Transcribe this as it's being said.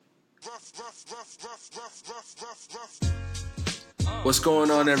What's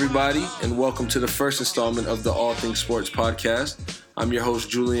going on, everybody, and welcome to the first installment of the All Things Sports podcast. I'm your host,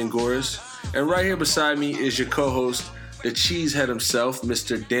 Julian Gores, and right here beside me is your co-host, the cheesehead himself,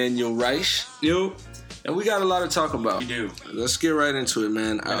 Mr. Daniel Reich. Yo. And we got a lot to talk about. We do. Let's get right into it,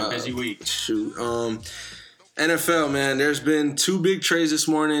 man. Been a busy week. Shoot. NFL, man, there's been two big trades this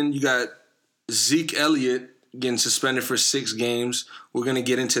morning. You got Zeke Elliott getting suspended for 6 games. We're going to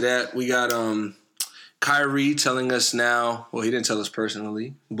get into that. We got Kyrie telling us now, well, he didn't tell us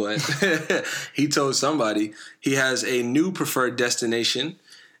personally, but he told somebody he has a new preferred destination.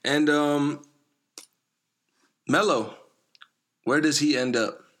 And Melo, where does he end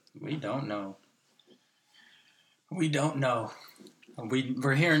up? We don't know. We're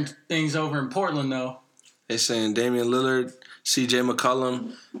hearing things over in Portland, though. They're saying Damian Lillard, CJ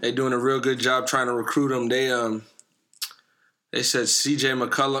McCollum, they're doing a real good job trying to recruit him. They said CJ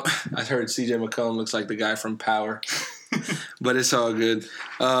McCollum. I heard CJ McCollum looks like the guy from Power, but it's all good.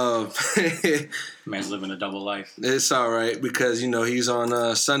 Man's living a double life. It's all right because, he's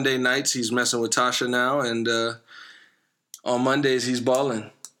on Sunday nights. He's messing with Tasha now, and on Mondays he's balling.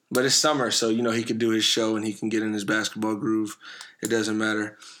 But it's summer, so, he can do his show and he can get in his basketball groove. It doesn't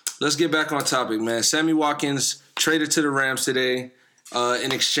matter. Let's get back on topic, man. Sammy Watkins traded to the Rams today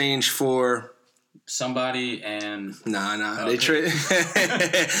in exchange for somebody and They traded.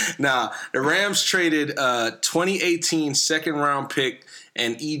 The Rams traded 2018 second round pick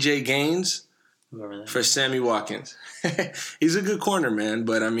and EJ Gaines for Sammy Watkins. He's a good corner, man.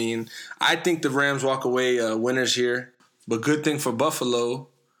 But I think the Rams walk away winners here. But good thing for Buffalo,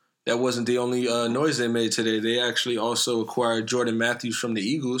 that wasn't the only noise they made today. They actually also acquired Jordan Matthews from the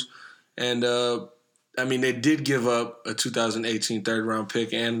Eagles. And, they did give up a 2018 third-round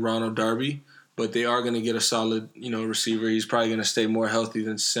pick and Ronald Darby, but they are going to get a solid, receiver. He's probably going to stay more healthy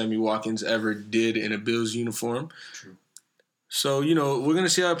than Sammy Watkins ever did in a Bills uniform. True. So, we're going to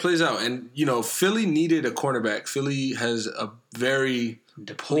see how it plays out. And, Philly needed a cornerback. Philly has a very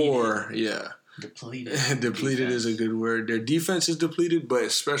poor, Depleted is a good word. Their defense is depleted, but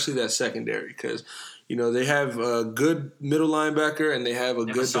especially that secondary because, they have a good middle linebacker and they have a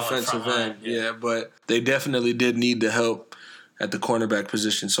good defensive end. Yeah, but they definitely did need the help at the cornerback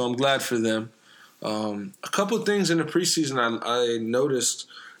position. So I'm glad for them. A couple of things in the preseason I noticed.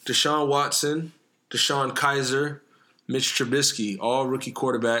 Deshaun Watson, Deshaun Kaiser, Mitch Trubisky, all rookie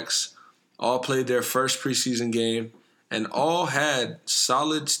quarterbacks, all played their first preseason game and all had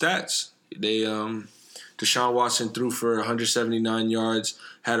solid stats. Deshaun Watson threw for 179 yards,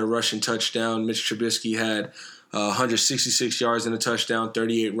 had a rushing touchdown. Mitch Trubisky had 166 yards and a touchdown,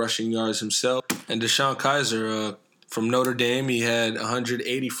 38 rushing yards himself. And Deshaun Kaiser from Notre Dame, he had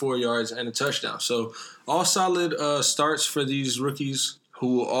 184 yards and a touchdown. So all solid starts for these rookies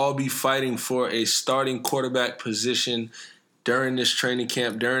who will all be fighting for a starting quarterback position during this training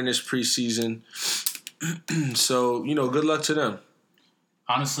camp, during this preseason. So, good luck to them.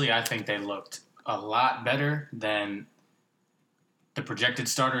 Honestly, I think they looked a lot better than the projected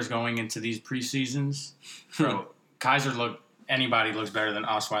starters going into these preseasons. Bro, anybody looks better than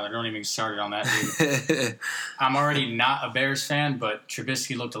Osweiler. Don't even get started on that dude. I'm already not a Bears fan, but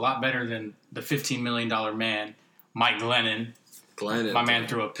Trubisky looked a lot better than the $15 million man, Mike Glennon. My man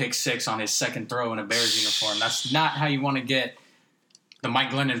threw a pick 6 on his second throw in a Bears uniform. That's not how you want to get the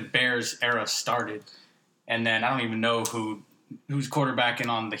Mike Glennon Bears era started. And then I don't even know who's quarterbacking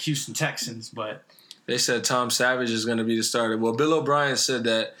on the Houston Texans, but they said Tom Savage is going to be the starter. Well, Bill O'Brien said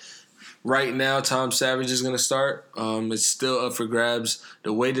that right now Tom Savage is going to start. It's still up for grabs.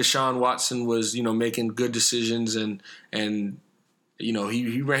 The way Deshaun Watson was, making good decisions and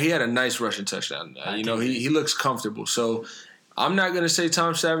he had a nice rushing touchdown. He looks comfortable. So I'm not going to say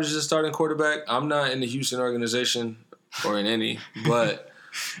Tom Savage is a starting quarterback. I'm not in the Houston organization or in any, but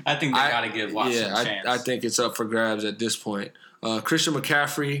I think they got to give Watson a chance. I think it's up for grabs at this point. Christian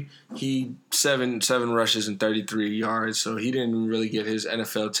McCaffrey, he seven rushes and 33 yards, so he didn't really get his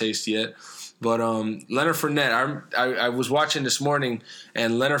NFL taste yet. But Leonard Fournette, I was watching this morning,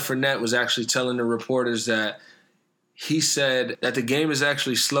 and Leonard Fournette was actually telling the reporters that he said that the game is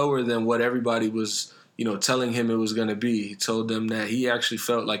actually slower than what everybody was telling him it was going to be. He told them that he actually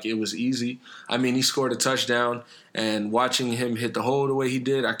felt like it was easy. He scored a touchdown, and watching him hit the hole the way he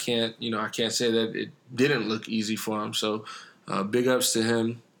did, I can't say that it didn't look easy for him. So, big ups to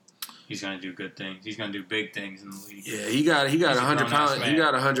him. He's going to do good things. He's going to do big things in the league. Yeah, he got 100 pounds. He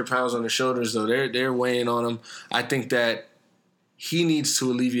got 100 pounds on his shoulders though. They're weighing on him. I think that he needs to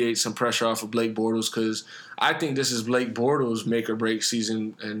alleviate some pressure off of Blake Bortles because I think this is Blake Bortles' make or break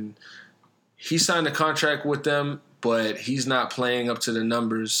season, and he signed a contract with them but he's not playing up to the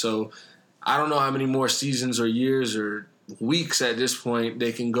numbers. So I don't know how many more seasons or years or weeks at this point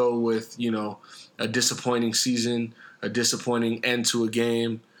they can go with, a disappointing season, a disappointing end to a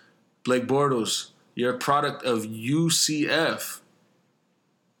game. Blake Bortles, you're a product of UCF.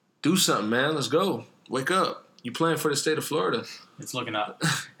 Do something, man. Let's go. Wake up. You playing for the state of Florida. It's looking up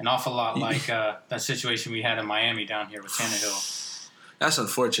an awful lot like that situation we had in Miami down here with Tannehill. That's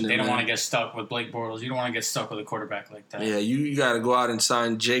unfortunate. They don't want to get stuck with Blake Bortles. You don't want to get stuck with a quarterback like that. Yeah, you got to go out and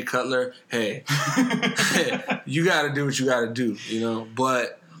sign Jay Cutler. Hey, you got to do what you got to do,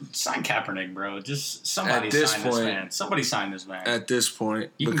 But sign Kaepernick, bro. Just somebody sign this man. Somebody sign this man. At this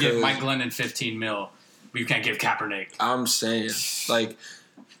point, you can give Mike Glennon $15 million, but you can't give Kaepernick. I'm saying,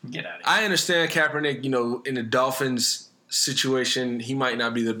 get out of here. I understand Kaepernick. In the Dolphins situation, he might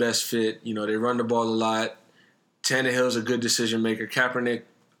not be the best fit. They run the ball a lot. Tannehill's a good decision maker. Kaepernick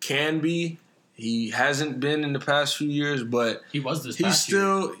can be. He hasn't been in the past few years, but he was this past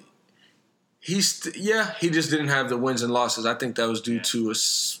year. He just didn't have the wins and losses. I think that was due to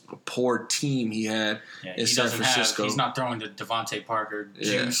a poor team he had in San Francisco. He's not throwing to Devontae Parker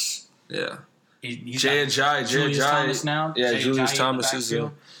juice. Yeah. Jay Thomas now. Yeah, Julius Thomas is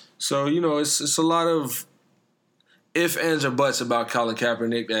a. So it's a lot of if, ands, or buts about Colin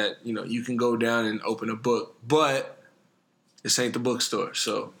Kaepernick that you can go down and open a book, but this ain't the bookstore.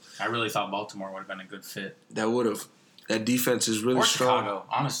 So I really thought Baltimore would have been a good fit. That would have. That defense is really strong. Chicago,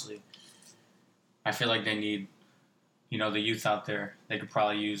 honestly. I feel like they need, the youth out there. They could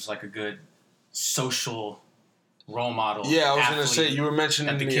probably use like a good social role model. Yeah, I was going to say, you were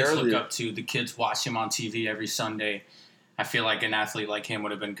mentioning that the kids look up to. The kids watch him on TV every Sunday. I feel like an athlete like him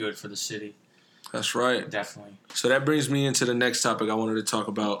would have been good for the city. That's right. Definitely. So that brings me into the next topic I wanted to talk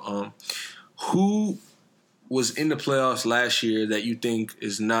about. Who was in the playoffs last year that you think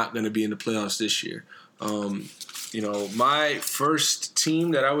is not going to be in the playoffs this year? My first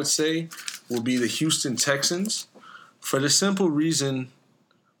team that I would say will be the Houston Texans for the simple reason,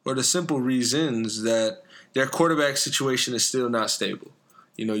 or the simple reasons that their quarterback situation is still not stable.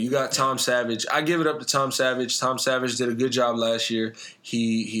 You got Tom Savage. I give it up to Tom Savage. Tom Savage did a good job last year.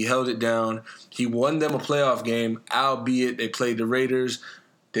 He held it down. He won them a playoff game, albeit they played the Raiders.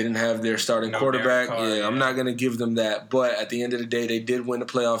 They didn't have their starting quarterback. I'm not going to give them that. But at the end of the day, they did win a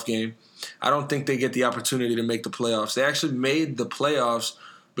playoff game. I don't think they get the opportunity to make the playoffs. They actually made the playoffs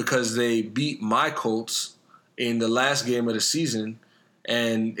because they beat my Colts in the last game of the season.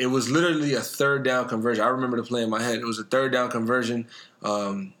 And it was literally a third down conversion. I remember the play in my head. It was a third down conversion.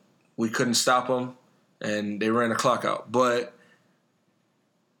 We couldn't stop them, and they ran the clock out. But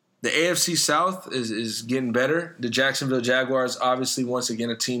the AFC South is getting better. The Jacksonville Jaguars, obviously, once again,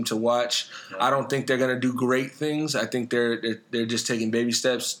 a team to watch. Yeah. I don't think they're going to do great things. I think they're just taking baby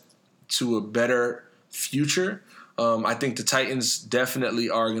steps to a better future. I think the Titans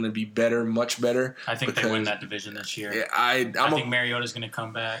definitely are going to be better, much better. I think they win that division this year. Yeah, I think Mariota's going to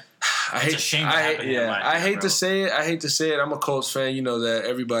come back. It's a shame that happened. I hate to say it. I'm a Colts fan. You know that.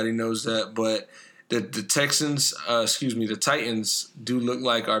 Everybody knows that. But the Titans do look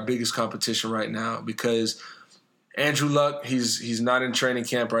like our biggest competition right now because Andrew Luck, he's not in training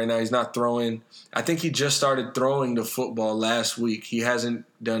camp right now. He's not throwing. I think he just started throwing the football last week. He hasn't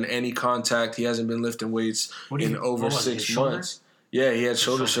done any contact. He hasn't been lifting weights in over 6 months. Yeah, he had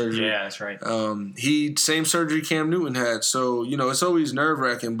shoulder surgery. Yeah, that's right. Same surgery Cam Newton had. So, it's always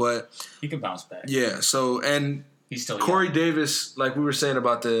nerve-wracking, but he can bounce back. Yeah, so and he's still Corey young. Davis, like we were saying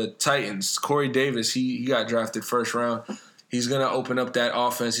about the Titans, Corey Davis, he got drafted first round. He's going to open up that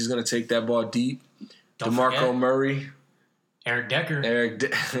offense. He's going to take that ball deep. DeMarco Murray. Eric Decker. Big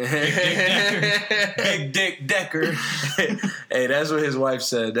Dick Decker. Hey, that's what his wife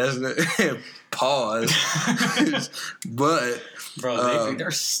said. That's pause. But bro,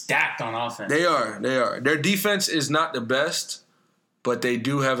 they're stacked on offense. They are. Their defense is not the best, but they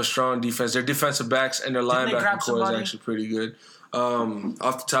do have a strong defense. Their defensive backs and their linebacker core is actually pretty good.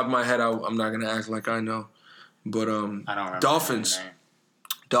 Off the top of my head, I'm not going to act like I know. But I don't remember Dolphins.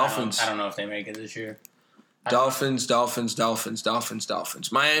 I don't know if they make it this year. Dolphins.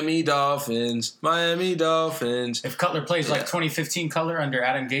 Miami Dolphins. If Cutler plays like 2015 Cutler under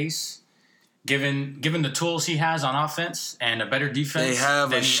Adam Gase, given the tools he has on offense and a better defense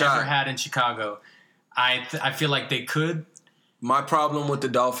than he ever had in Chicago, I feel like they could. My problem with the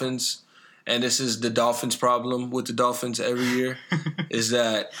Dolphins, and this is the Dolphins' problem with the Dolphins every year, is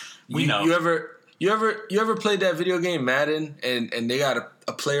that you ever played that video game Madden and they got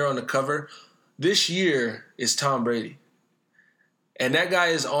a player on the cover? This year is Tom Brady. And that guy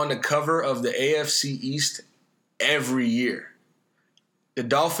is on the cover of the AFC East every year. The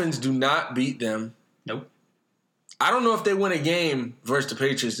Dolphins do not beat them. Nope. I don't know if they win a game versus the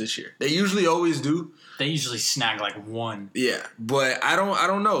Patriots this year. They usually always do. They usually snag like one. Yeah, but I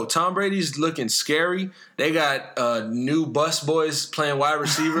don't know. Tom Brady's looking scary. They got new bus boys playing wide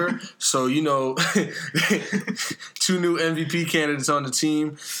receiver. So, 2 new MVP candidates on the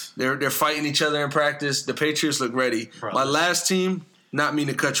team. They're fighting each other in practice. The Patriots look ready. Bro. My last team, not mean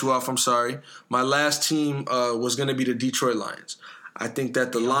to cut you off, I'm sorry. My last team was going to be the Detroit Lions. I think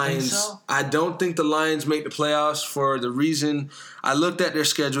that the Lions. So? I don't think the Lions make the playoffs for the reason I looked at their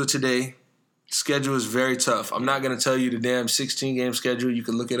schedule today. Schedule is very tough. I'm not going to tell you the damn 16-game schedule. You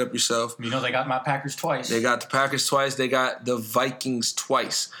can look it up yourself. You know they got my Packers twice. They got the Packers twice. They got the Vikings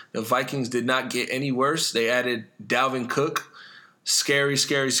twice. The Vikings did not get any worse. They added Dalvin Cook. Scary,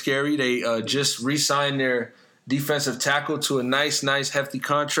 scary, scary. They just re-signed their defensive tackle to a nice, hefty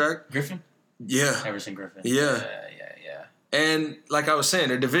contract. Griffin? Yeah. Everson Griffin. Yeah. Yeah. And like I was saying,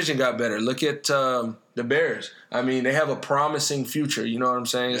 their division got better. Look at the Bears. I mean, they have a promising future. You know what I'm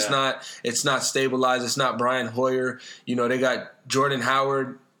saying? Yeah. It's not stabilized. It's not Brian Hoyer. They got Jordan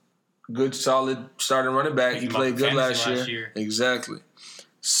Howard, good, solid starting running back. He played good last year. Exactly.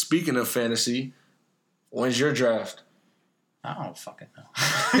 Speaking of fantasy, when's your draft? I don't fucking know.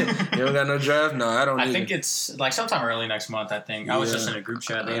 You don't got no draft? No, I don't either. I think it's like sometime early next month, I think. I was just in a group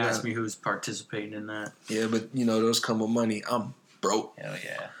chat. They asked me who's participating in that. Yeah, but, those come with money. I'm broke. Hell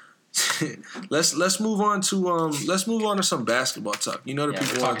yeah. Let's move on to some basketball talk. People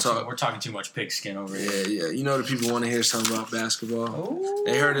want to talk. We're talking too much pigskin over here. Yeah. The people want to hear something about basketball. Ooh.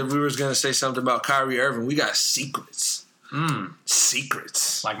 They heard that we was going to say something about Kyrie Irving. We got secrets.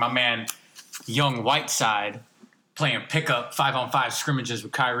 Secrets. Like my man, Young Whiteside, playing pickup 5-on-5 scrimmages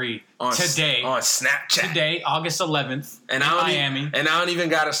with Kyrie today on Snapchat. Today, August 11th, in Miami. And I don't even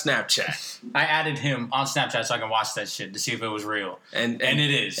got a Snapchat. I added him on Snapchat so I can watch that shit to see if it was real. And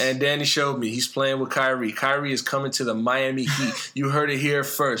it is. And Danny showed me. He's playing with Kyrie. Kyrie is coming to the Miami Heat. You heard it here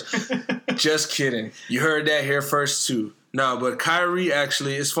first. Just kidding. You heard that here first, too. No, but Kyrie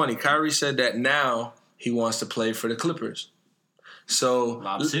actually, it's funny. Kyrie said that now he wants to play for the Clippers. So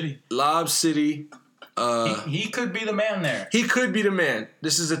Lob City. He could be the man there. He could be the man.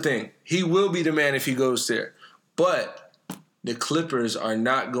 This is the thing. He will be the man if he goes there. But the Clippers are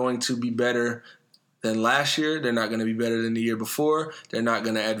not going to be better than last year. They're not going to be better than the year before. They're not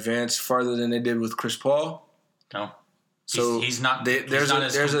going to advance farther than they did with Chris Paul. No. So he's not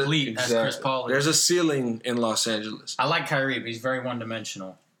as complete as Chris Paul is. There's a ceiling in Los Angeles. I like Kyrie, but he's very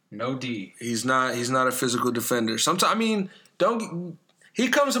one-dimensional. No D. He's not a physical defender. Sometimes, he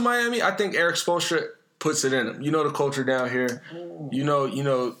comes to Miami, I think Eric Spoelstra puts it in him. You know the culture down here. Ooh.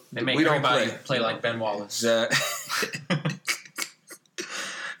 They make everybody play like Ben Wallace. I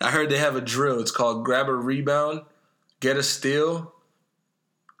heard they have a drill. It's called grab a rebound, get a steal.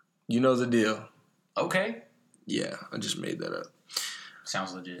 You know the deal. Okay. Yeah, I just made that up.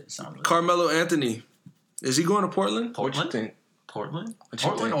 Sounds legit. Carmelo Anthony. Is he going to Portland? What you think? Portland,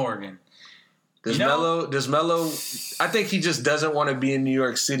 Oregon. Does Melo? I think he just doesn't want to be in New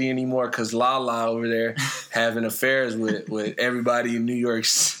York City anymore because Lala over there having affairs with everybody in New York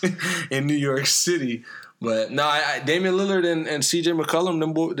City. But no, Damian Lillard and CJ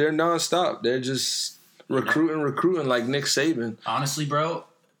McCollum, they're nonstop. They're just recruiting like Nick Saban. Honestly, bro,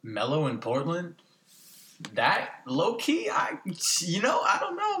 Melo in Portland, that low key, I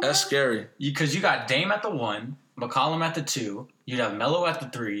don't know. Man. That's scary because you got Dame at the 1, McCollum at the 2, you'd have Melo at the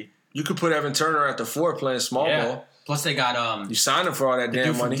 3. You could put Evan Turner at the 4 playing small ball. Plus they got you signed him for all that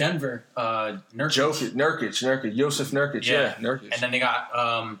damn money. From Denver, Nurkic. Joseph Nurkic. Yeah, Nurkic. And then they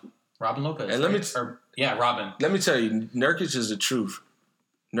got Robin Lopez. And Robin. Let me tell you, Nurkic is the truth.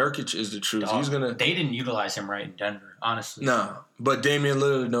 Dog, He's gonna. They didn't utilize him right in Denver, honestly. No, but Damian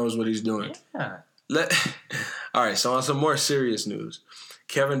Lillard knows what he's doing. Yeah. All right. So on some more serious news,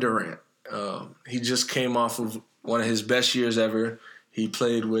 Kevin Durant. He just came off of one of his best years ever. He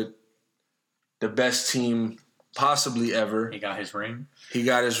played with the best team possibly ever. He got his ring. He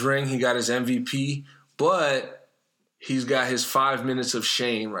got his MVP, but he's got his 5 minutes of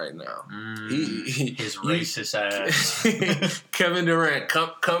shame right now. His racist ass. Kevin Durant,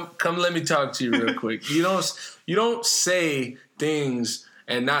 come let me talk to you real quick. You don't say things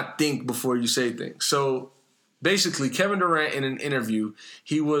and not think before you say things. So basically, Kevin Durant in an interview,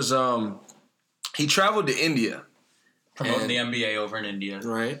 he traveled to India. Promoting the NBA over in India.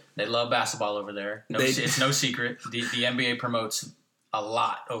 Right. They love basketball over there. It's no secret. The NBA promotes a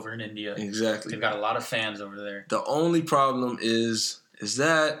lot over in India. Exactly. They've got a lot of fans over there. The only problem is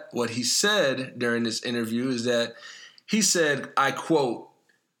that what he said during this interview is that he said, I quote,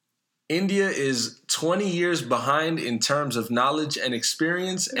 India is 20 years behind in terms of knowledge and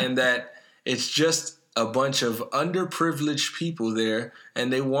experience and that it's just a bunch of underprivileged people there,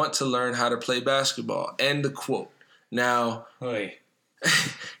 and they want to learn how to play basketball. End the quote. Now, Oy.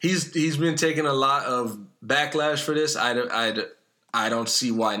 he's been taking a lot of backlash for this. I don't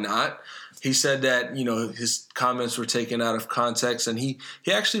see why not. He said that, his comments were taken out of context, and he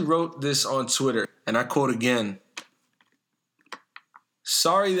actually wrote this on Twitter, and I quote again,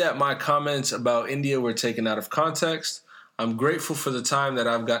 "Sorry that my comments about India were taken out of context. I'm grateful for the time that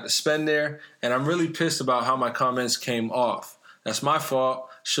I've got to spend there, and I'm really pissed about how my comments came off. That's my fault.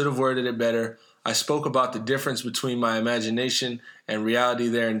 Should have worded it better. I spoke about the difference between my imagination and reality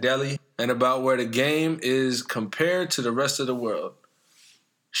there in Delhi, and about where the game is compared to the rest of the world.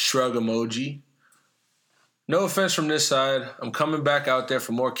 Shrug emoji. No offense from this side. I'm coming back out there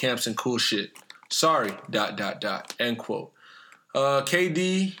for more camps and cool shit. Sorry, ... End quote.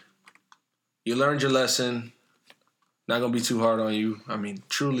 KD, you learned your lesson. Not going to be too hard on you. I mean,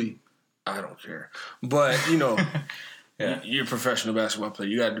 truly, I don't care. But, yeah. You're a professional basketball player.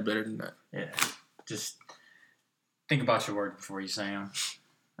 You got to do better than that. Yeah. Just think about your words before you say them.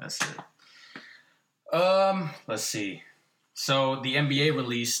 That's it. Let's see. So the NBA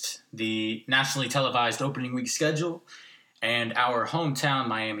released the nationally televised opening week schedule, and our hometown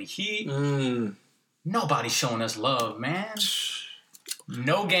Miami Heat. Nobody's showing us love, man.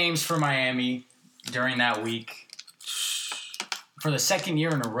 No games for Miami during that week. For the second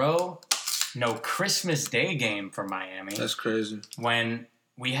year in a row, no Christmas Day game for Miami. That's crazy. When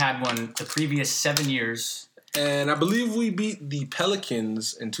we had one the previous 7 years. And I believe we beat the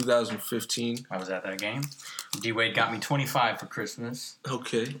Pelicans in 2015. I was at that game. D-Wade got me 25 for Christmas.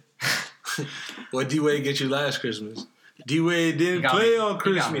 Okay. What D-Wade get you last Christmas? D-Wade didn't play on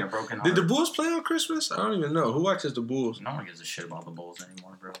Christmas. He got me a broken heart. Did the Bulls play on Christmas? I don't even know. Who watches the Bulls? No one gives a shit about the Bulls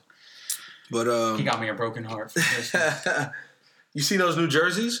anymore, bro. But he got me a broken heart for Christmas. You see those new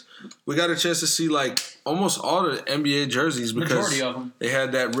jerseys? We got a chance to see almost all the NBA jerseys because majority of them. They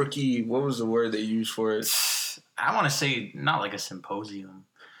had that rookie. What was the word they used for it? I want to say not like a symposium.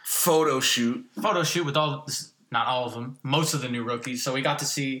 Photo shoot with not all of them, most of the new rookies. So we got to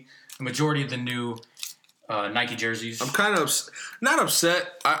see the majority of the new Nike jerseys. I'm kind of not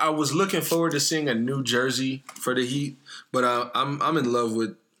upset. I was looking forward to seeing a new jersey for the Heat, but I'm in love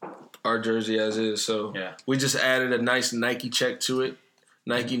with our jersey as is. So yeah. We just added a nice Nike check to it.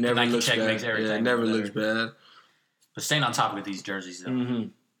 Nike never Nike looks check bad. Makes everything it never better. looks bad. But staying on top of these jerseys, though. Mm-hmm.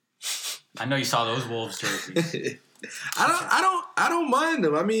 I know you saw those Wolves jerseys. I don't mind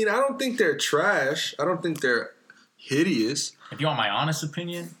them. I mean, I don't think they're trash. I don't think they're hideous. If you want my honest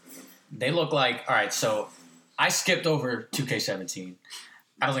opinion, they look like, all right, so I skipped over 2K17.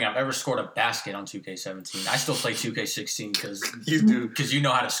 I don't think I've ever scored a basket on 2K17. I still play 2K16 because you do. Because you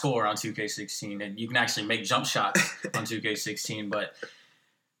know how to score on 2K16 and you can actually make jump shots on 2K16. But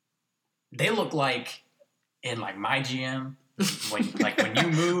they look like in my GM when you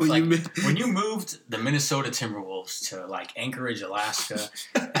moved when you moved the Minnesota Timberwolves to Anchorage, Alaska,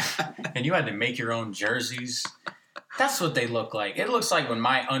 and you had to make your own jerseys. That's what they look like. It looks like when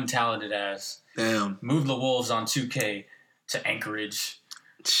my untalented ass moved the Wolves on 2K to Anchorage.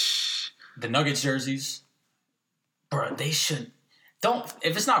 The Nuggets jerseys, bro, they should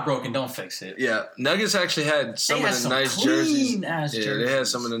if it's not broken, don't fix it. Yeah, Nuggets actually had some of the nice jerseys. Jerseys. They had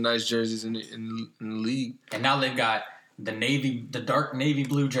some of the nice jerseys in the league. And now they've got the dark navy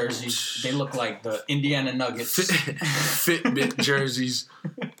blue jerseys. They look like the Indiana Nuggets Fitbit jerseys.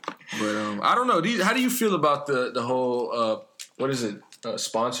 But I don't know. How do you feel about the whole what is it,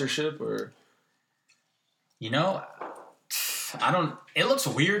 sponsorship or? I don't. It looks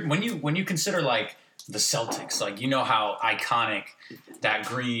weird when you consider the Celtics. How iconic that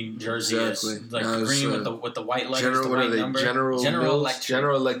green jersey is. Green with the white letters, the white number. General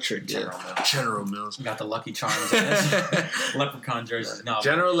Electric. General Mills. We got the Lucky Charms Leprechaun jerseys. No,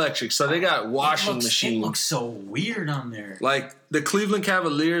 General Electric. So they got washing machines. It looks so weird on there. The Cleveland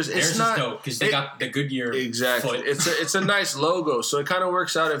Cavaliers. It's not dope because they got the Goodyear. Exactly. Foot. It's a nice logo. So it kind of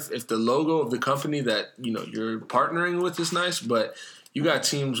works out if the logo of the company that you're partnering with is nice. But you got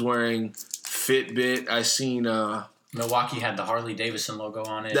teams wearing Fitbit. I seen Milwaukee had the Harley Davidson logo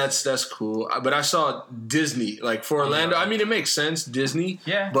on it. That's cool. But I saw Disney for Orlando. I mean, it makes sense, Disney.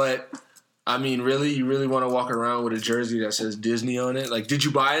 Yeah. But I mean, really, you really want to walk around with a jersey that says Disney on it? Did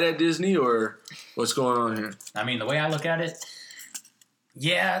you buy it at Disney or what's going on here? I mean, the way I look at it,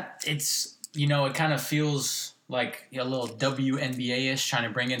 yeah, it's it kind of feels like a little WNBA-ish trying to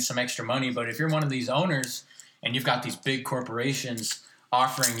bring in some extra money. But if you're one of these owners and you've got these big corporations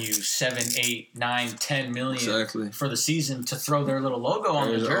offering you 7, 8, 9, 10 million for the season to throw their little logo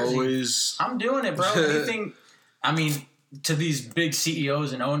on the jersey. I'm doing it, bro. Anything. I mean, to these big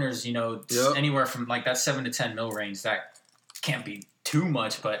CEOs and owners, anywhere from like that 7 to 10 mil range, that can't be too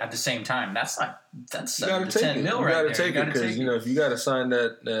much, but at the same time, that's 7 to 10 mil right there. You gotta take it because if you gotta sign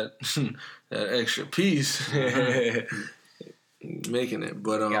that that extra piece, making it.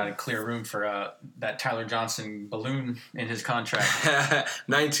 But you gotta clear room for that Tyler Johnson balloon in his contract.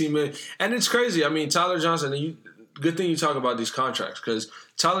 19 million, and it's crazy. I mean, Tyler Johnson. Good thing you talk about these contracts because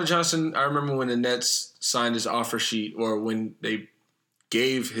Tyler Johnson. I remember when the Nets signed his offer sheet, or when they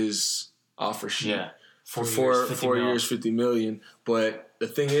gave his offer sheet. Yeah. For 4 years, $50 million. But the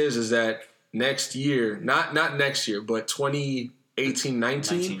thing is that next year, not next year, but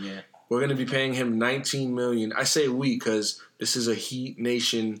 2018-19, we're going to be paying him $19 million. I say we because this is a Heat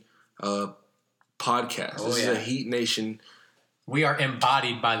Nation podcast. This is a Heat Nation. We are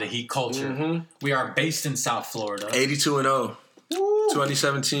embodied by the Heat culture. Mm-hmm. We are based in South Florida. 82-0.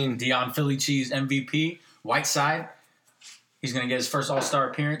 2017. Dion Philly Cheese MVP. Whiteside. He's going to get his first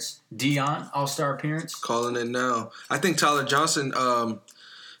All-Star appearance. Dion, All-Star appearance. Calling it now. I think Tyler Johnson, I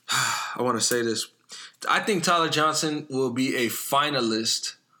want to say this. I think Tyler Johnson will be a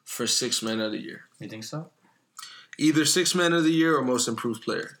finalist for Sixth Man of the Year. You think so? Either Sixth Man of the Year or Most Improved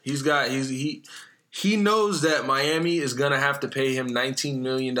Player. He knows that Miami is going to have to pay him $19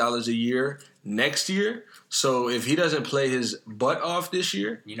 million a year next year. So if he doesn't play his butt off this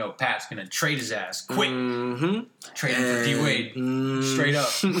year, Pat's gonna trade his ass quick. Mm-hmm. Trade him for D-Wade, straight up.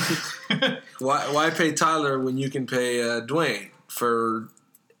 Why pay Tyler when you can pay Dwayne for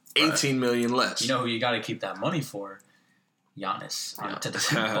 $18 million less? You know who you got to keep that money for? Giannis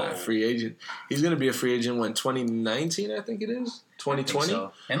Antetokounmpo. Free agent. He's gonna be a free agent when 2019, I think it is. 2020.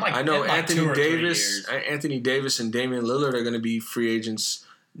 So. I know Anthony Davis and Damian Lillard are gonna be free agents.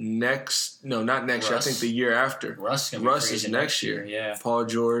 Not next year. I think the year after. Russ is next year. Yeah. Paul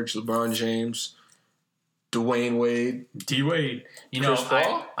George, LeBron James, Dwayne Wade, D-Wade. Chris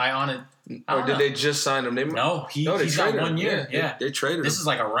Paul. Or did they just sign him? He's got 1 year. Yeah. They traded him. This is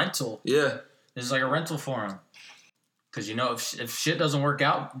like a rental. Yeah. This is like a rental for him. Because if shit doesn't work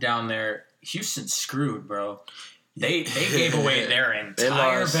out down there, Houston's screwed, bro. They gave away their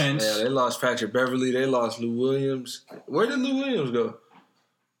entire bench. Yeah, they lost Patrick Beverly. They lost Lou Williams. Where did Lou Williams go?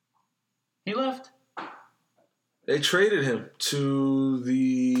 He left. They traded him to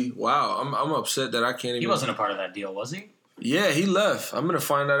the. Wow, I'm upset that I can't even. He wasn't a part of that deal, was he? Yeah, he left. I'm gonna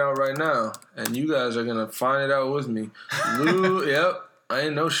find that out right now, and you guys are gonna find it out with me. Lou, yep, I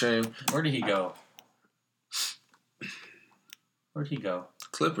ain't no shame. Where did he go?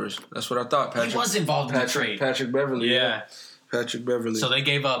 Clippers. That's what I thought. He was involved in the trade. Patrick Beverly. Yeah, Patrick Beverly. So they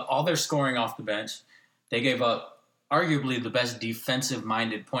gave up all their scoring off the bench. They gave up arguably the best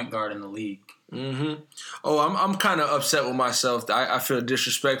defensive-minded point guard in the league. Mm-hmm. Oh, I'm kind of upset with myself. I feel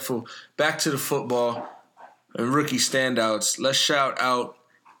disrespectful. Back to the football and rookie standouts. Let's shout out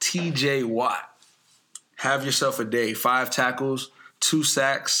T.J. Watt. Have yourself a day. 5 tackles, 2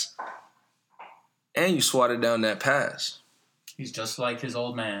 sacks, and you swatted down that pass. He's just like his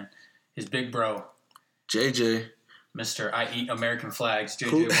old man, his big bro. JJ. Mr. I Eat American Flags,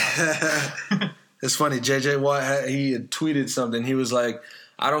 JJ Watt. It's funny, J.J. Watt, he had tweeted something. He was like,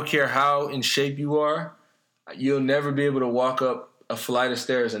 I don't care how in shape you are, you'll never be able to walk up a flight of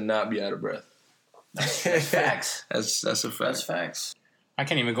stairs and not be out of breath. That's facts. That's a fact. That's facts. I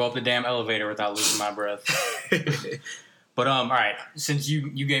can't even go up the damn elevator without losing my breath. But, all right, since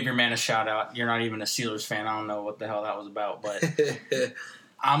you gave your man a shout-out, you're not even a Steelers fan. I don't know what the hell that was about, but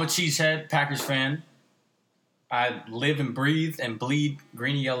I'm a cheesehead, Packers fan. I live and breathe and bleed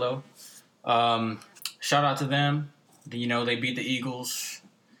green and yellow. Shout out to them. They beat the Eagles.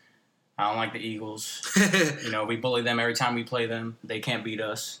 I don't like the Eagles. We bully them every time we play them. They can't beat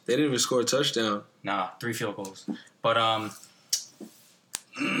us. They didn't even score a touchdown. Nah, 3 field goals. But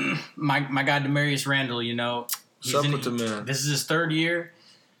my guy Demarius Randall, What's up with the man? This is his 3rd year.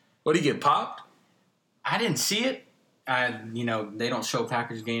 What, did he get popped? I didn't see it. They don't show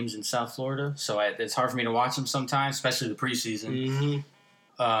Packers games in South Florida, so it's hard for me to watch them sometimes, especially the preseason.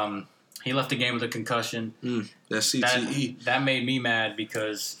 Mm-hmm. He left the game with a concussion. That's CTE. That made me mad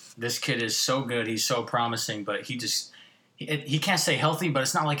because this kid is so good. He's so promising, but he can't stay healthy, but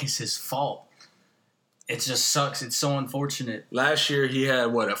it's not like it's his fault. It just sucks. It's so unfortunate. Last year he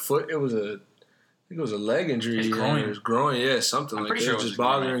had, a foot? It was a leg injury. His groin. It was groin, yeah, something like that. Sure it was just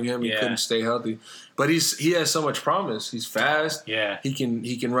bothering him. He couldn't stay healthy. But he has so much promise. He's fast. Yeah. He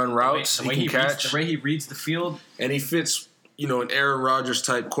can run routes. He can catch. The way he reads the field. And he fits, an Aaron Rodgers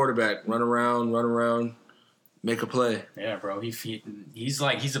type quarterback. Run around, make a play. Yeah, bro. He's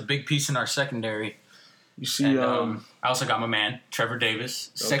a big piece in our secondary. You see, And, I also got my man Trevor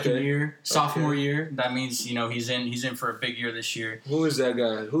Davis, sophomore year. That means he's in for a big year this year. Who is that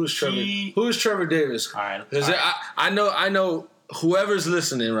guy? Who's Trevor? Who is Trevor Davis? All right. I know. Whoever's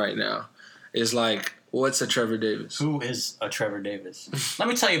listening right now is like, what's a Trevor Davis? Who is a Trevor Davis? Let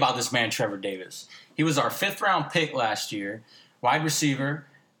me tell you about this man, Trevor Davis. He was our 5th round pick last year, wide receiver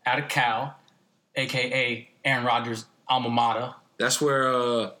out of Cal, a.k.a. Aaron Rodgers' alma mater. That's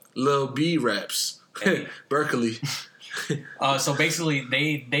where Lil B raps. Hey. Berkeley. So basically,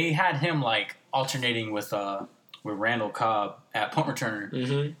 they had him like alternating with Randall Cobb at punt returner,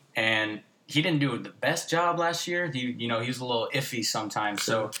 mm-hmm. and he didn't do the best job last year. He was a little iffy sometimes.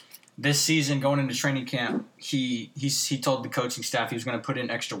 So this season, going into training camp, he told the coaching staff he was going to put in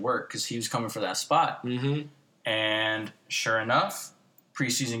extra work because he was coming for that spot. Mm-hmm. And sure enough,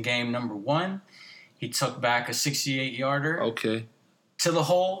 preseason game number 1, he took back a 68-yarder. Okay. To the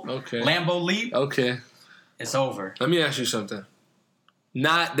hole. Okay. Lambeau leap. Okay. It's over. Let me ask you something.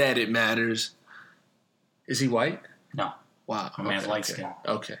 Not that it matters. Is he white? No. Wow. My man's light skin.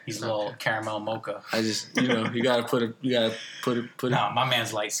 Okay. He's a little caramel mocha. I just, you gotta put it. No, my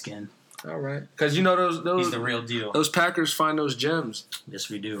man's light skin. All right. Because those. He's the real deal. Those Packers find those gems. Yes,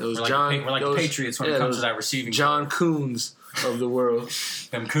 we do. We're like the Patriots when it comes to that receiving. John Coons of the world.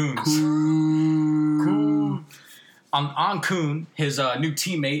 Them Coons. Coon. On Coon, his new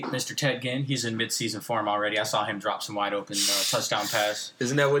teammate, Mr. Ted Ginn, he's in midseason form already. I saw him drop some wide open touchdown pass.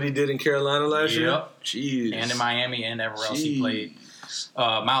 Isn't that what he did in Carolina last year? Yep. Jeez. And in Miami and everywhere else he played.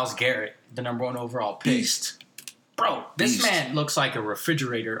 Myles Garrett, the number 1 overall pick. Beast. Bro, this man looks like a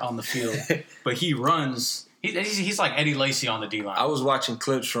refrigerator on the field, but he runs. He's like Eddie Lacy on the D-line. I was watching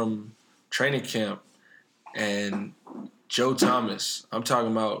clips from training camp, and Joe Thomas, I'm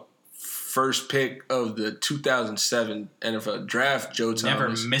talking about first pick of the 2007 NFL draft, Joe Thomas. Never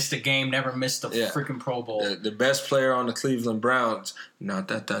missed a game, never missed a freaking Pro Bowl. The best player on the Cleveland Browns. Not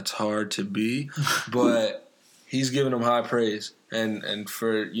that that's hard to be, but he's giving him high praise. And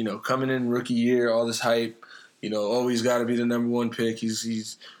for, coming in rookie year, all this hype, he's got to be the number 1 pick.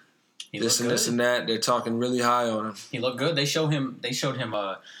 He's this and that. They're talking really high on him. He looked good. They showed him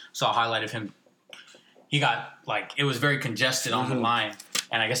saw a highlight of him. He got, it was very congested on the line.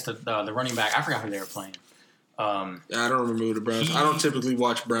 And I guess the running back, I forgot who they were playing. I don't remember who the Browns. I don't typically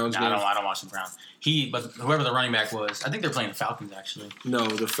watch Browns games. I don't watch the Browns. But whoever the running back was, I think they're playing the Falcons actually. No,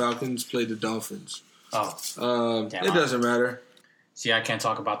 the Falcons played the Dolphins. Oh, it doesn't matter. See, I can't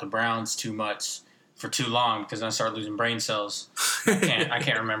talk about the Browns too much for too long because then I start losing brain cells. I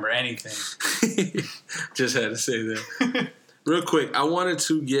can't remember anything. Just had to say that. Real quick, I wanted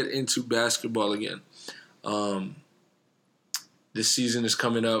to get into basketball again. This season is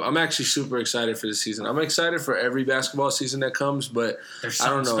coming up. I'm actually super excited for this season. I'm excited for every basketball season that comes, but I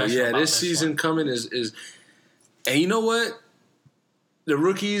don't know. Yeah, this season coming is and you know what? The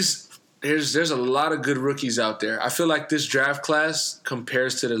rookies, there's a lot of good rookies out there. I feel like this draft class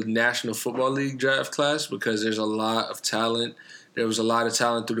compares to the National Football League draft class because there's a lot of talent. There was a lot of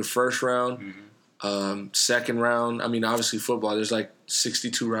talent through the first round. Mm-hmm. Second round, I mean, obviously football, there's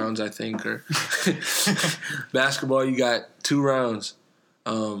 62 rounds, I think. Or basketball, you got 2 rounds.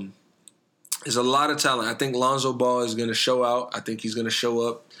 There's a lot of talent. I think Lonzo Ball is going to show out. I think he's going to show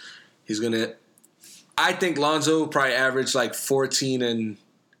up. I think Lonzo will probably average 14 and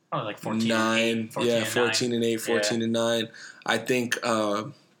 9. 14 and 8, 14 and 9. I think,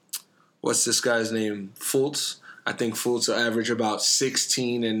 what's this guy's name? Fultz. I think Fultz will average about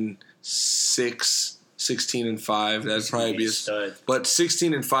 16 and 6, 16 and 5. That'd probably be a stud. But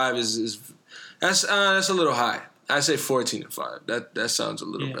 16 and 5 that's a little high. I say 14 and 5. That sounds a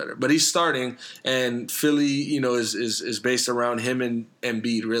little better. But he's starting, and Philly, is based around him and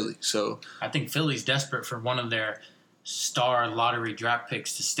Embiid, really. So I think Philly's desperate for one of their star lottery draft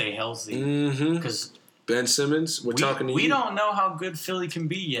picks to stay healthy. Because Ben Simmons, we're talking to you. We don't know how good Philly can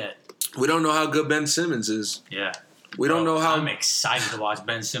be yet. We don't know how good Ben Simmons is. Yeah. We don't know how. I'm excited to watch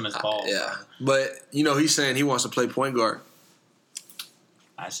Ben Simmons ball. Yeah. But, he's saying he wants to play point guard.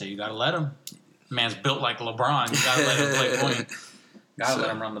 I say you got to let him. Man's built like LeBron. You got to let him play point. Got to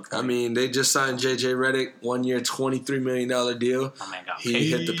let him run the point. I mean, they just signed J.J. Redick, 1 year, $23 million deal. My man got paid.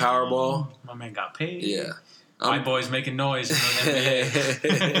 He hit the Powerball. My man got paid. Yeah. White boys making noise in the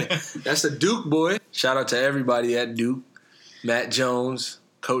NBA. That's a Duke boy. Shout out to everybody at Duke. Matt Jones,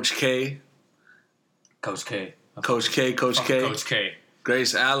 Coach K. Coach K. Coach K. Coach K.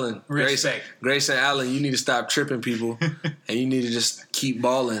 Grace Allen. Respect. Grace and Allen, you need to stop tripping people, and you need to just keep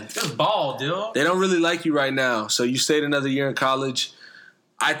balling. Just ball, dude. They don't really like you right now, so you stayed another year in college.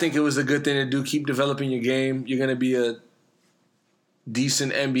 I think it was a good thing to do. Keep developing your game. You're going to be a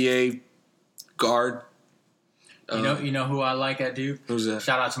decent NBA guard, You know who I like at Duke? Who's that?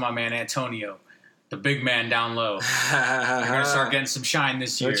 Shout out to my man Antonio, the big man down low. They're gonna start getting some shine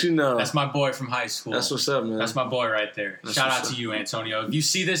this year. Don't you know? That's my boy from high school. That's what's up, man. That's my boy right there. Shout out to you, Antonio. If you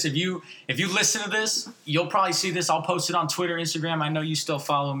see this, if you listen to this, you'll probably see this. I'll post it on Twitter, Instagram. I know you still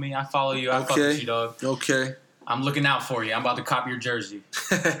follow me. I follow you. I fuck with you, dog. Okay. I'm looking out for you. I'm about to copy your jersey.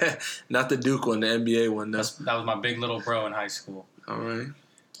 Not the Duke one, the NBA one. That was my big little bro in high school. All right.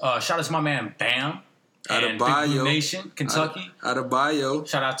 Shout out to my man Bam. Out and of Bio. Big Blue Nation, Kentucky. Out of Bio.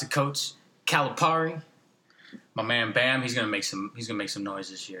 Shout out to Coach Calipari. My man Bam, he's gonna make some noise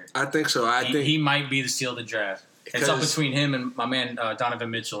this year. I think so. I think he might be the steal of the draft. It's up between him and my man Donovan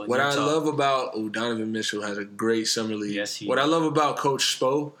Mitchell. What I love about Donovan Mitchell has a great summer league. Yes, he What I love about Coach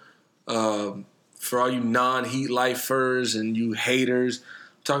Spo, for all you non-Heat lifers and you haters,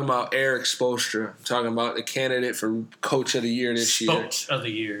 I'm talking about Eric Spoelstra. I'm talking about the candidate for Coach of the Year this year. Spoach of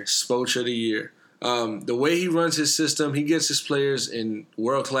the Year. Spoach of the Year. The way he runs his system, he gets his players in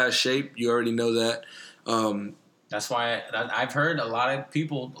world-class shape. You already know that. That's why I've heard a lot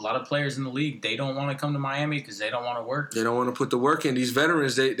of players in the league, they don't want to come to Miami because they don't want to work. They don't want to put the work in. These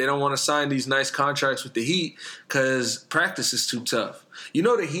veterans, they don't want to sign these nice contracts with the Heat because practice is too tough. You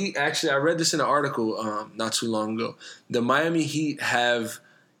know the Heat, actually, I read this in an article not too long ago. The Miami Heat have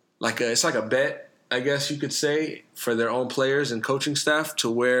it's like a bet, I guess you could say, for their own players and coaching staff to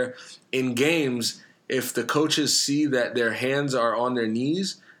where in games, if the coaches see that their hands are on their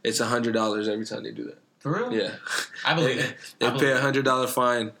knees, it's $100 every time they do that. For real? Yeah. I believe it. They pay a $100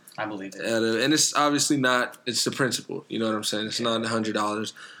 fine. I believe it. And it's obviously not, it's the principle. You know what I'm saying? It's not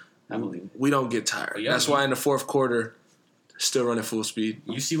 $100. I believe it. We don't get tired. That's why in the fourth quarter, still running full speed.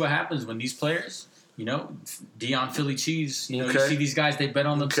 You see what happens when these players, Dion Philly Cheese, you see these guys, they bet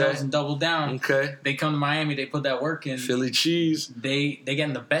on themselves and double down. Okay. They come to Miami, they put that work in. Philly Cheese. They get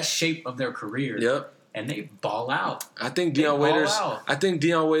in the best shape of their career. Yep. And they ball out. I think Dion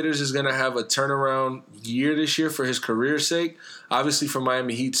Waiters is going to have a turnaround year this year for his career's sake. Obviously, for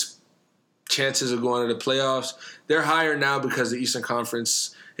Miami Heat's chances of going to the playoffs, they're higher now because the Eastern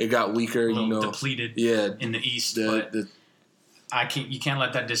Conference, it got weaker. Depleted. In the East, but you can't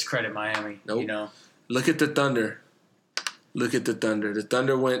let that discredit Miami. Nope. Look at the Thunder. The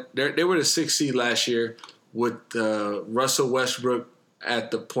Thunder went. They were the 6th seed last year with Russell Westbrook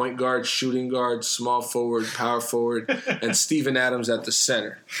at the point guard, shooting guard, small forward, power forward, and Steven Adams at the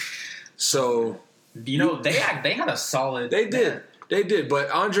center. So they had a solid. They did.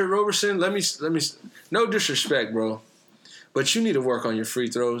 But Andre Roberson, let me. No disrespect, bro, but you need to work on your free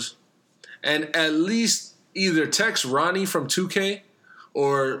throws, and at least either text Ronnie from 2K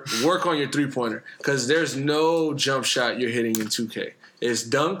or work on your 3-pointer because there's no jump shot you're hitting in 2K. It's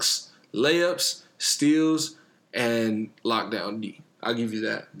dunks, layups, steals, and lockdown D. I'll give you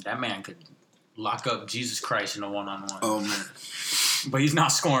that. That man could lock up Jesus Christ in a one-on-one. Oh, man. But he's not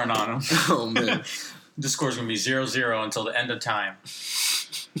scoring on him. Oh, man. The score's going to be 0-0 until the end of time.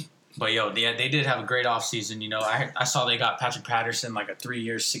 But, they did have a great offseason. I saw they got Patrick Patterson, like a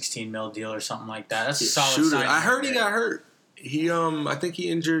 3-year, $16 million deal or something like that. That's a solid shooter. signing. I heard he got hurt. He, I think he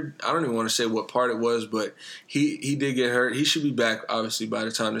injured. I don't even want to say what part it was, but he did get hurt. He should be back, obviously, by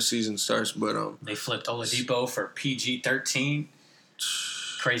the time the season starts. But they flipped Oladipo for PG-13.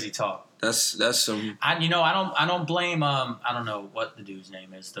 Crazy talk. That's some. I don't blame. I don't know what the dude's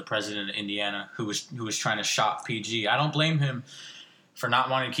name is. The president of Indiana who was trying to shop PG. I don't blame him for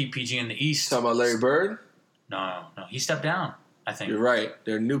not wanting to keep PG in the East. Talking about Larry Bird? No. He stepped down. I think you're right.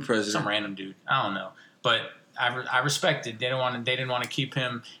 Their new president, some random dude. I don't know, but I respect it. They didn't want to keep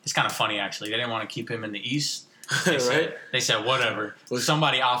him. It's kind of funny actually. They didn't want to keep him in the East. They said whatever.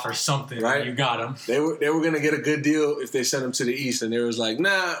 Somebody offers something, right? You got him. They were going to get a good deal if they sent him to the East, and they was like,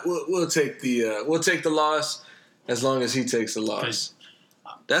 nah, we'll take the loss as long as he takes the loss.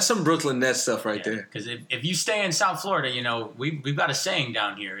 That's some Brooklyn Nets stuff right there. Because if you stay in South Florida, we've got a saying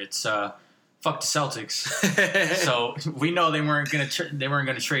down here. It's fuck the Celtics. So we know they weren't going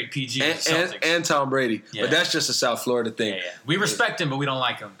to trade PG to the Celtics and Tom Brady. Yeah. But that's just a South Florida thing. Yeah. We respect him, but we don't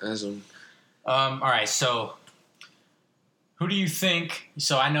like him. All right, so. Who do you think?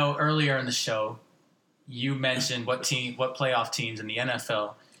 So I know earlier in the show, you mentioned what playoff teams in the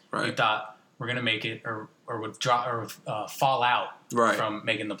NFL you thought were going to make it or would drop or fall out from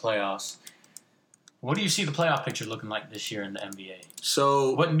making the playoffs. What do you see the playoff picture looking like this year in the NBA?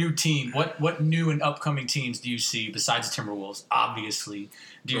 So what new team? What new and upcoming teams do you see besides the Timberwolves? Obviously,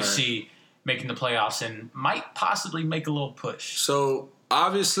 do you see making the playoffs and might possibly make a little push? So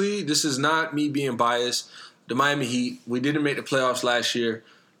obviously, this is not me being biased. The Miami Heat, we didn't make the playoffs last year.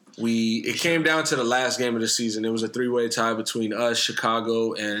 It came down to the last game of the season. It was a 3-way tie between us,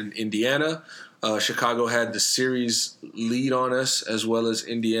 Chicago, and Indiana. Chicago had the series lead on us as well as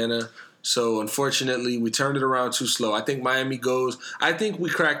Indiana. So, unfortunately, we turned it around too slow. I think Miami goes – I think we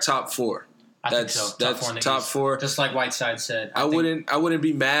crack top 4. I think so. That's top 4. Just like Whiteside said. I wouldn't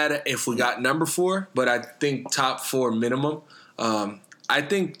be mad if we got number 4, but I think top 4 minimum. I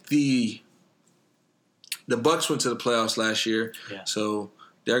think the Bucks went to the playoffs last year, so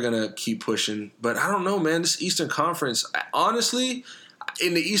they're going to keep pushing. But I don't know, man. This Eastern Conference, honestly –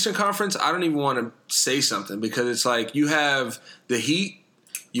 in the Eastern Conference, I don't even want to say something because it's like you have the Heat,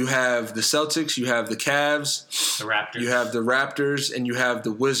 you have the Celtics, you have the Cavs, the Raptors. You have the Raptors, and you have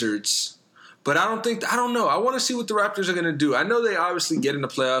the Wizards. But I don't know. I want to see what the Raptors are going to do. I know they obviously get in the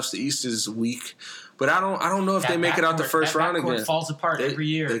playoffs. The East is weak, but I don't know if they make it out the first round again. That falls apart every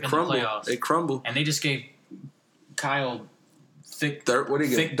year in the playoffs. They crumble. And they just gave Kyle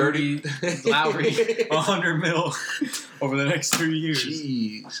Dirty Lowry $100 million over the next 3 years.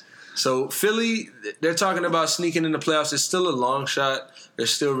 Jeez. So Philly, they're talking about sneaking in the playoffs. It's still a long shot. They're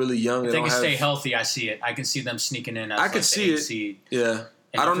still really young. If they can stay healthy, I see it. I can see them sneaking in as I can see it. Seed. Yeah.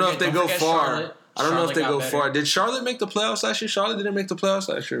 I don't know if they go far. I don't know if they go far. Did Charlotte make the playoffs last year? Charlotte didn't make the playoffs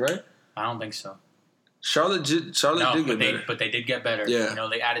last year, right? I don't think so. Charlotte did get better. But they did get better. Yeah.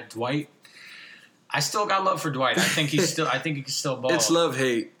 They added Dwight. I still got love for Dwight. I think he can still ball. It's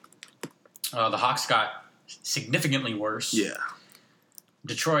love-hate. The Hawks got significantly worse. Yeah.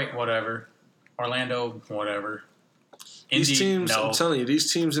 Detroit, whatever. Orlando, whatever. Indy, these teams, no. I'm telling you,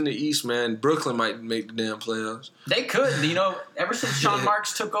 these teams in the East, man, Brooklyn might make the damn playoffs. They could. Ever since Sean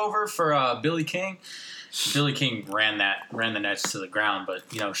Marks took over for Billy King ran the Nets to the ground.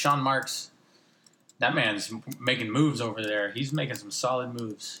 But, Sean Marks, that man's making moves over there. He's making some solid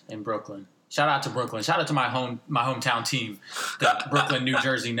moves in Brooklyn. Shout out to Brooklyn. Shout out to my hometown team, the Brooklyn, New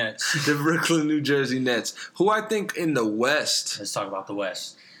Jersey Nets. The Brooklyn, New Jersey Nets. Who I think in the West. Let's talk about the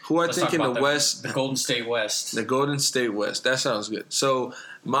West. Let's think in the West. The Golden State West. The Golden State West. That sounds good. So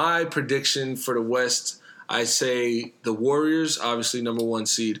my prediction for the West, I say the Warriors, obviously number 1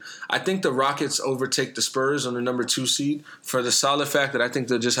 seed. I think the Rockets overtake the Spurs on the number 2 seed for the solid fact that I think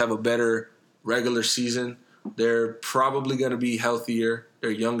they'll just have a better regular season. They're probably going to be healthier.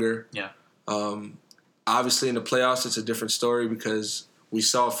 They're younger. Yeah. Obviously, in the playoffs, it's a different story because we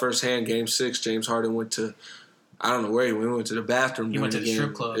saw firsthand Game 6. James Harden went to, I don't know where he went. He went to the bathroom. He went to the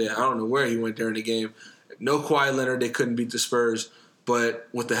strip club. Yeah, I don't know where he went during the game. No Kawhi Leonard. They couldn't beat the Spurs. But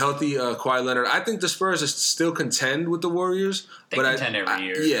with the healthy Kawhi Leonard, I think the Spurs still contend with the Warriors. They contend every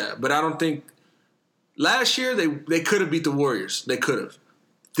year. Yeah, but I don't think – last year, they could have beat the Warriors. They could have.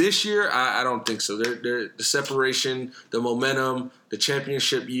 This year, I don't think so. They're the separation, the momentum, the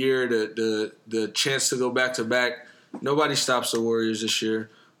championship year, the chance to go back to back. Nobody stops the Warriors this year.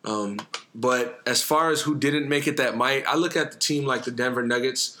 But as far as who didn't make it that might, I look at the team like the Denver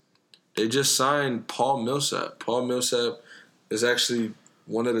Nuggets. They just signed Paul Millsap. Paul Millsap is actually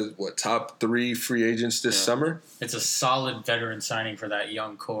one of the top 3 free agents this summer. It's a solid veteran signing for that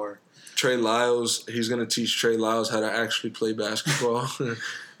young core. Trey Lyles, he's going to teach Trey Lyles how to actually play basketball.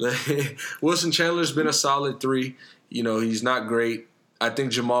 Wilson Chandler's been a solid 3. He's not great. I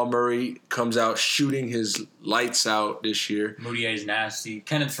think Jamal Murray comes out shooting his lights out this year. Moutier's nasty.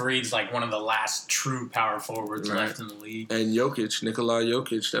 Kenneth Faried's like one of the last true power forwards left in the league. And Nikola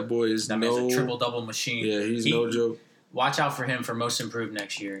Jokic, that boy is man's a triple-double machine. Yeah, he's no joke. Watch out for him for most improved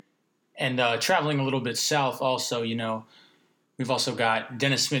next year. And traveling a little bit south also, we've also got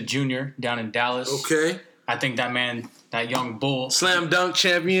Dennis Smith Jr. down in Dallas. Okay. I think that young bull. Slam dunk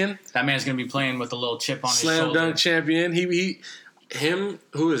champion. That man's going to be playing with a little chip on his shoulder. Slam dunk champion.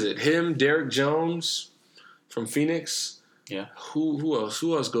 Who is it? Him, Derek Jones from Phoenix. Yeah. Who else?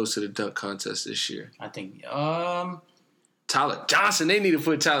 Who else goes to the dunk contest this year? I think Tyler Johnson. They need to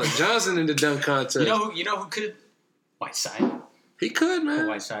put Tyler Johnson in the dunk contest. You know who could? Whiteside. He could, man. Put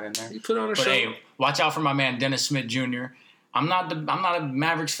Whiteside in there. He put on a show. But hey, watch out for my man Dennis Smith Jr. I'm not a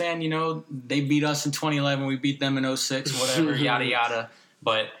Mavericks fan. They beat us in 2011. We beat them in 2006. Whatever, yada yada.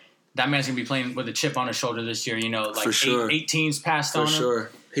 But that man's gonna be playing with a chip on his shoulder this year. Like for sure. 8 teams passed on him. For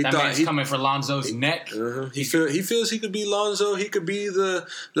sure. That man's coming for Lonzo's neck. He feels he could be Lonzo. He could be the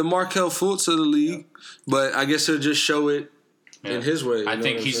Markelle Fultz of the league. Yeah. But I guess he'll just show it in his way. I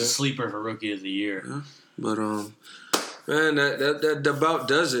think he's a sleeper for Rookie of the Year. Yeah. But man, that about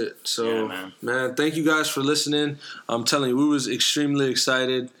does it. So, man, thank you guys for listening. I'm telling you, we was extremely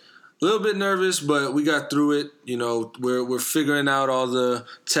excited. A little bit nervous, but we got through it. We're figuring out all the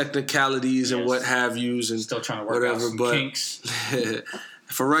technicalities and what have yous and still trying to work out some kinks.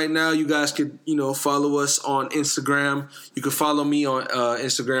 For right now, you guys could, follow us on Instagram. You can follow me on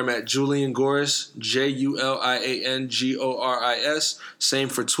Instagram at Julian Goris, JulianGoris. Same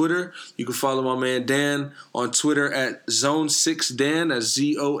for Twitter. You can follow my man Dan on Twitter at Zone6Dan, that's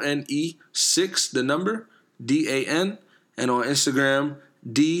ZONE 6, the number, DAN. And on Instagram,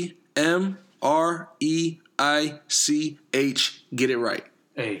 DMREICH. Get it right.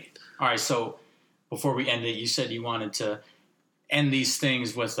 Hey, all right, so before we end it, you said you wanted to end these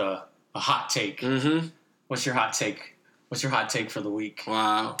things with a hot take. Mm-hmm. What's your hot take? What's your hot take for the week?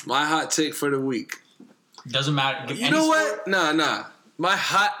 Wow. My hot take for the week. Doesn't matter. You know what? Nah. My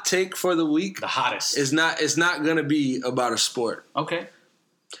hot take for the week. The hottest. Is not going to be about a sport. Okay.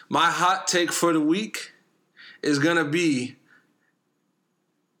 My hot take for the week is going to be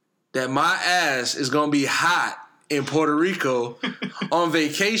that my ass is going to be hot in Puerto Rico on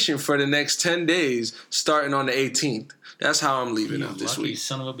vacation for the next 10 days starting on the 18th. That's how I'm leaving up this week.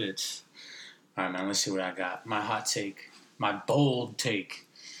 Son of a bitch. All right, man, let's see what I got. My hot take. My bold take.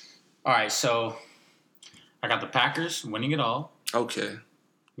 All right, so I got the Packers winning it all. Okay.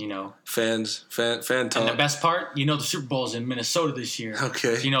 Fan talk. And the best part, the Super Bowl's in Minnesota this year.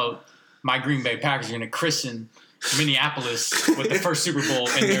 Okay. So, my Green Bay Packers are going to christen Minneapolis with the first Super Bowl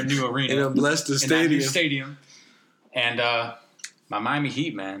in their new arena. And bless the stadium. In that new stadium. And my Miami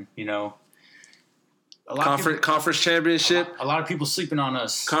Heat, man, Conference championship. A lot of people sleeping on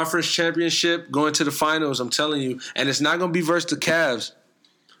us. Conference championship, going to the finals, I'm telling you. And it's not going to be versus the Cavs.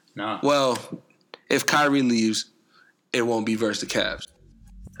 No. Well, if Kyrie leaves, it won't be versus the Cavs.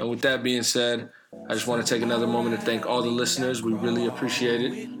 And with that being said, I just want to take another moment to thank all the listeners. We really appreciate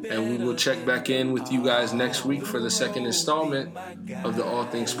it. And we will check back in with you guys next week for the second installment of the All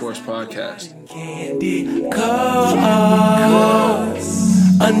Things Sports Podcast.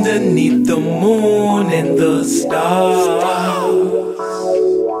 Underneath the moon and the stars.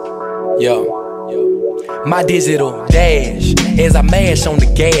 Yo. My digital dash as I mash on the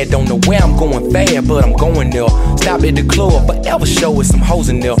gas. Don't know where I'm going fast, but I'm going there. Stop at the club, forever show with some hoes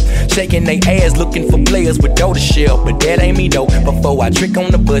in there. Shaking they ass, looking for players with dough to shell. But that ain't me though. Before I trick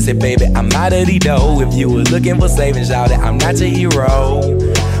on the pussy, baby, I'm out of the dough. If you was looking for savings, shout it, I'm not your hero.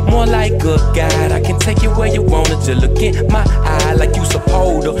 More like a guide, I can take you where you wanted to. Look in my eye like you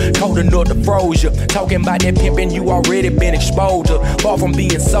supposed to. Cold enough to froze you. Talking about that pimpin', you already been exposed to. Far from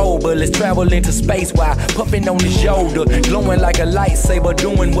being sober, let's travel into space while puffin' on the shoulder. Glowing like a lightsaber,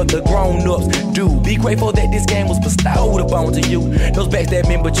 doing what the grown-ups do. Be grateful that this game was bestowed upon to you. Those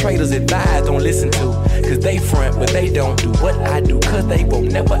backstabbing betrayers advise don't listen to. Cause they front, but they don't do what I do. Cause they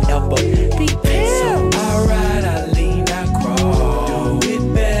won't never ever be pissed. So I ride, I lean, I crawl.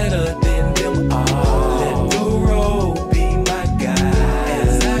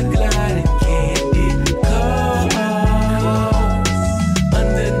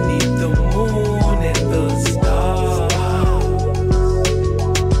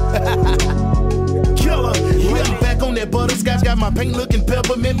 Butterscotch got my paint looking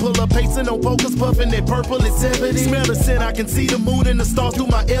peppermint. Pull up pacing on focus, puffing that purple, it's evident. Smell the scent, I can see the moon and the stars through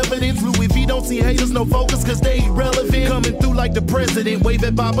my evidence. Louis V don't see haters, no focus, cause they irrelevant. Coming through like the president, wave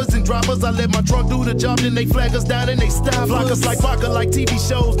at boppers and droppers. I let my trunk do the job, then they flag us down and they stop. Flock us like vodka, like TV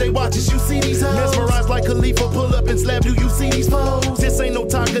shows. They watch us, you see these hoes. Mesmerized like Khalifa, pull up and slap, do you see these foes? This ain't no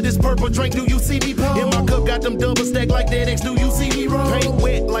taco, this purple drink, do you see me pose? In my cup, got them double stack like that X, do you see me roll? Paint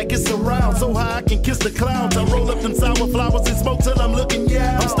wet like it's around, so high I can kiss the clouds. I roll up them sour flowers and smoke till I'm looking,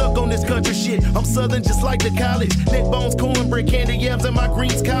 yeah. I'm stuck on this country shit. I'm southern just like the college. Neck bones, cornbread, candy yams, and my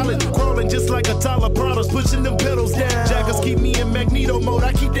greens college. Crawling just like a Tyler Prados, pushing them pedals down. Jackers keep me in Magneto mode.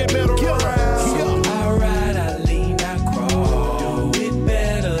 I keep that metal around. So I ride, I lean, I crawl. Do it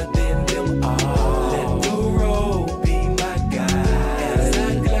better than them all. Let the road be my guide as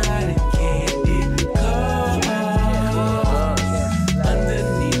I glide in candy cars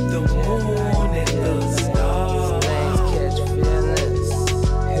underneath the moon and the stars.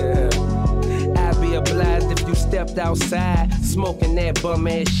 I'd be obliged if you stepped outside smoking that bum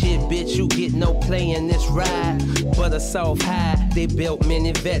ass shit, bitch. You get no play in this ride, but a soft high. They built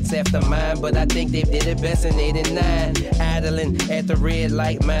many vets after mine, but I think they did it best in 89. Idling at the red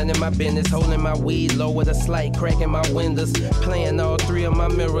light, minding my business, holding my weed low with a slight crack in my windows, playing all three of my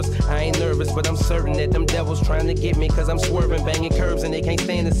mirrors. I ain't nervous, but I'm certain that them devils trying to get me, cause I'm swerving, banging curves, and they can't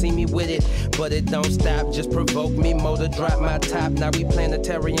stand to see me with it. But it don't stop, just provoke me more to drop my top. Now we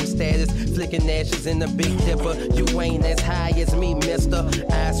planetarium status, flicking ashes in the Big Dipper. You ain't as high as me, mister.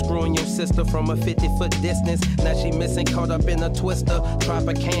 I screwing your sister from a 50-foot distance. Now she missing, caught up in a twister.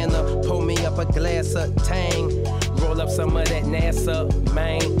 Tropicana, pull me up a glass of Tang. Roll up some of that NASA,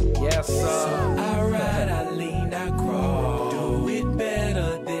 man. Yes, sir. So I ride, I lean.